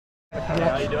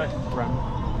How you doing?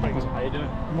 How you doing?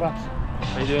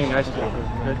 How you doing, guys?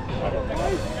 Good.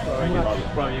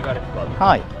 You got it.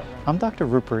 Hi, I'm Dr.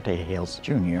 Rupert A. Hales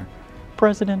Jr.,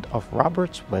 President of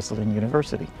Roberts Wesleyan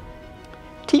University.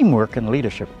 Teamwork and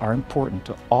leadership are important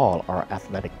to all our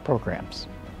athletic programs.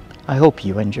 I hope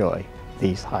you enjoy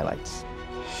these highlights.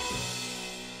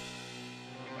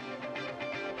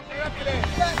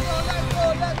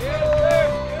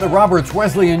 The Roberts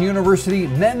Wesleyan University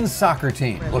men's soccer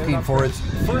team, looking for its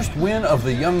first win of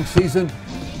the young season,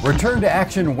 returned to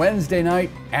action Wednesday night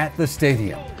at the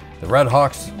stadium. The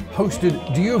Redhawks hosted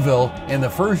Dieuville in the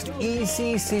first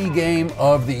ECC game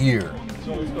of the year.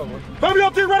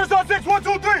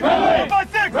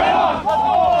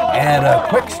 And a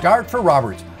quick start for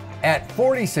Roberts. At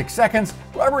 46 seconds,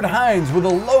 Robert Hines with a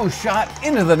low shot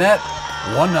into the net,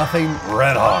 1-0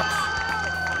 Redhawks.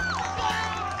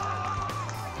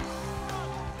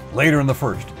 Later in the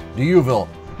first, Dieuville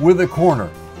with a corner,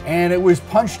 and it was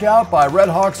punched out by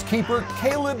Redhawks keeper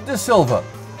Caleb De Silva.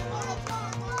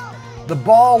 The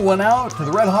ball went out to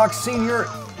the Redhawks senior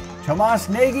Tomas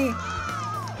Nagy,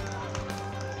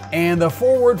 and the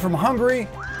forward from Hungary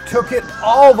took it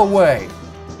all the way.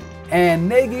 And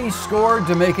Nagy scored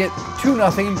to make it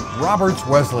 2-0 Roberts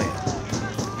Wesleyan.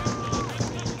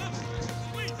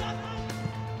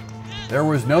 There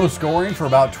was no scoring for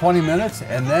about 20 minutes,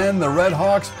 and then the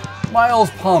Redhawks' Miles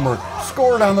Palmer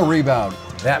scored on the rebound.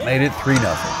 That made it 3-0.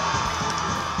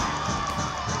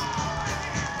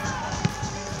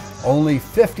 Only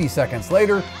 50 seconds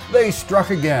later, they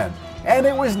struck again, and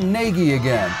it was Nagy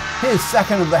again, his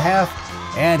second of the half,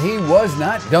 and he was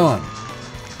not done.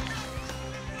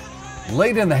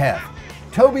 Late in the half,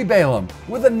 Toby Balaam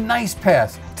with a nice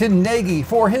pass to Nagy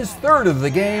for his third of the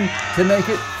game to make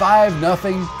it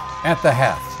 5-0 at the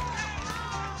half.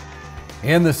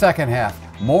 In the second half,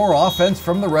 more offense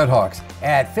from the Redhawks.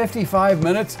 At 55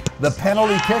 minutes, the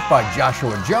penalty kick by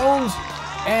Joshua Jones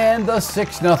and the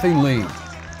 6-0 lead.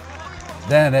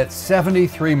 Then at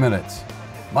 73 minutes,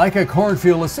 Micah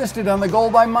Cornfield assisted on the goal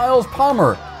by Miles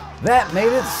Palmer. That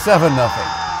made it 7-0.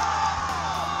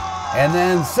 And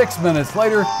then 6 minutes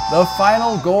later, the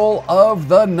final goal of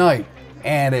the night.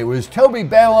 And it was Toby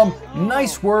Balaam,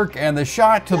 nice work, and the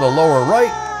shot to the lower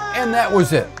right, and that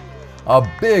was it. A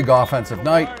big offensive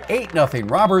night,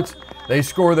 8-0 Roberts. They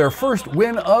score their first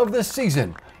win of the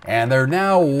season, and they're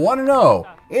now 1-0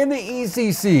 in the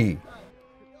ECC. It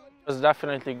was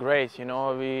definitely great. You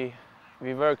know,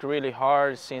 we worked really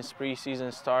hard since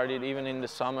preseason started, even in the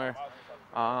summer.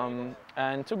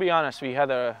 And to be honest, we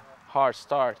had a hard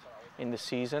start in the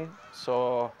season,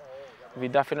 so we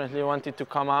definitely wanted to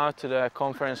come out to the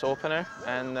conference opener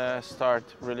and start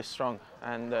really strong.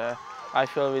 And I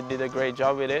feel we did a great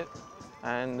job with it,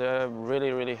 and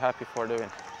really happy for the win.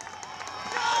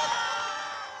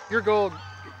 Your goal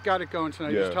got it going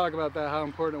tonight. Yeah. Just talk about that, how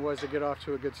important it was to get off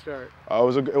to a good start.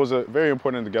 It was very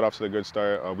important to get off to a good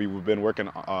start. We've been working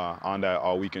on that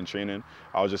all week in training.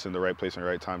 I was just in the right place and the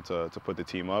right time to put the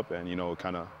team up, and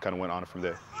kind of went on from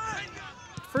there.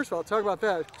 First of all, talk about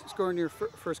that, scoring your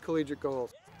first collegiate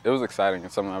goals. It was exciting.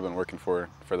 It's something I've been working for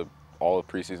all of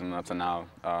preseason up to now,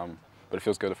 but it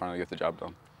feels good to finally get the job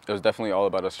done. It was definitely all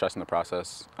about us trusting the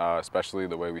process, especially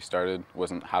the way we started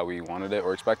wasn't how we wanted it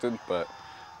or expected, but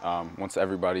once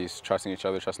everybody's trusting each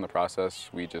other, trusting the process,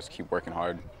 we just keep working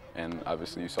hard, and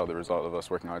obviously you saw the result of us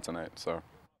working hard tonight. So.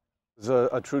 It was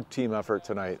a true team effort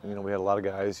tonight. We had a lot of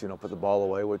guys, put the ball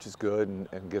away, which is good,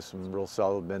 and give some real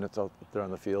solid minutes out there on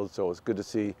the field. So it was good to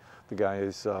see the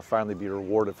guys finally be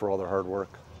rewarded for all their hard work.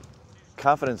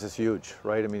 Confidence is huge,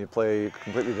 right? You play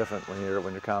completely different when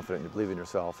you're confident, you believe in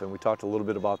yourself. And we talked a little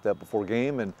bit about that before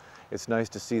game, and it's nice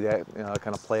to see that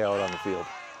kind of play out on the field.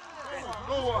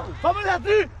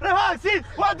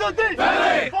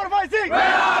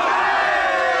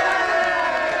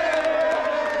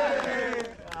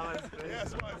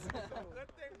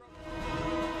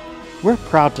 We're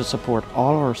proud to support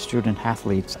all our student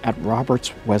athletes at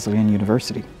Roberts Wesleyan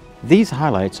University. These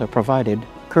highlights are provided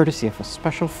courtesy of a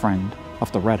special friend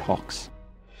of the Redhawks.